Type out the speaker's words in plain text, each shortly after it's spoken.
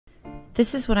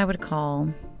This is what I would call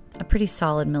a pretty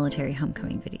solid military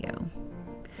homecoming video.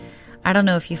 I don't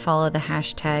know if you follow the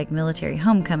hashtag military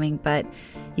homecoming, but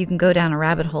you can go down a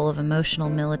rabbit hole of emotional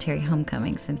military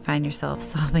homecomings and find yourself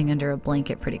sobbing under a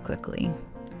blanket pretty quickly.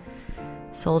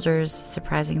 Soldiers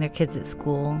surprising their kids at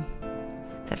school,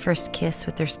 that first kiss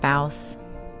with their spouse,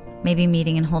 maybe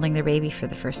meeting and holding their baby for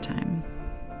the first time.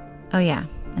 Oh yeah,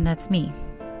 and that's me,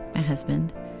 my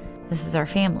husband. This is our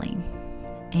family.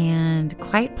 And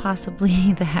quite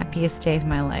possibly the happiest day of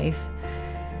my life,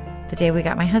 the day we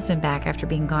got my husband back after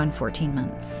being gone 14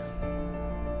 months.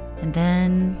 And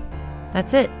then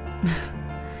that's it.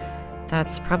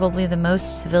 That's probably the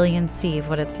most civilians see of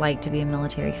what it's like to be a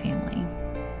military family.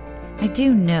 I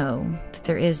do know that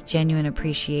there is genuine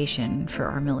appreciation for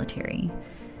our military,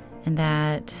 and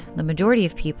that the majority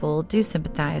of people do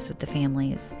sympathize with the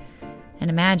families and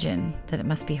imagine that it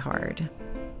must be hard.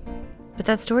 But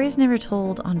that story is never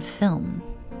told on film.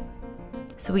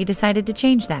 So we decided to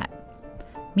change that.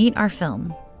 Meet our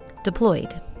film,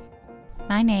 Deployed.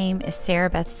 My name is Sarah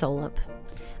Beth Solop.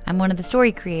 I'm one of the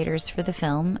story creators for the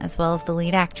film, as well as the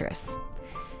lead actress.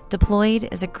 Deployed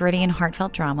is a gritty and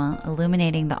heartfelt drama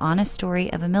illuminating the honest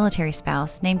story of a military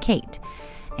spouse named Kate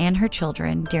and her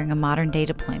children during a modern-day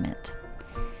deployment.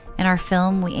 In our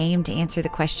film, we aim to answer the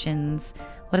questions: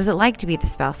 what is it like to be the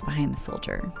spouse behind the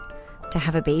soldier? To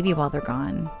have a baby while they're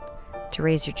gone? To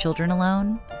raise your children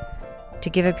alone? To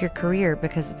give up your career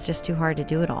because it's just too hard to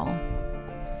do it all?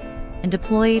 In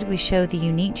Deployed, we show the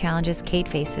unique challenges Kate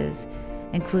faces,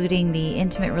 including the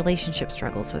intimate relationship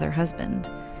struggles with her husband,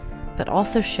 but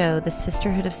also show the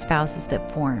sisterhood of spouses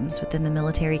that forms within the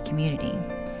military community.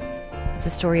 It's a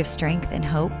story of strength and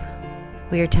hope.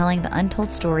 We are telling the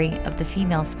untold story of the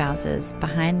female spouses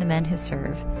behind the men who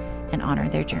serve and honor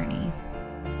their journey.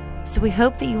 So we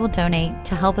hope that you will donate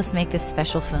to help us make this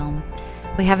special film.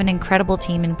 We have an incredible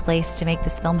team in place to make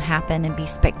this film happen and be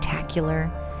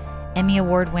spectacular. Emmy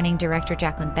Award-winning director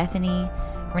Jacqueline Bethany,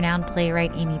 renowned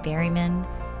playwright Amy Berryman,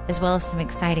 as well as some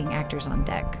exciting actors on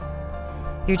deck.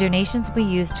 Your donations will be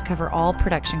used to cover all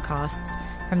production costs,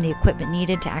 from the equipment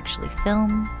needed to actually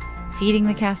film, feeding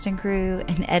the cast and crew,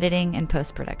 and editing and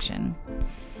post-production.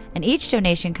 And each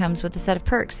donation comes with a set of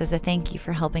perks as a thank you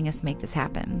for helping us make this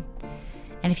happen.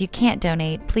 And if you can't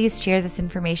donate, please share this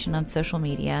information on social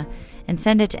media and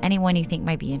send it to anyone you think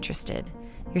might be interested.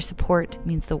 Your support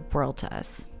means the world to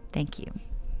us. Thank you.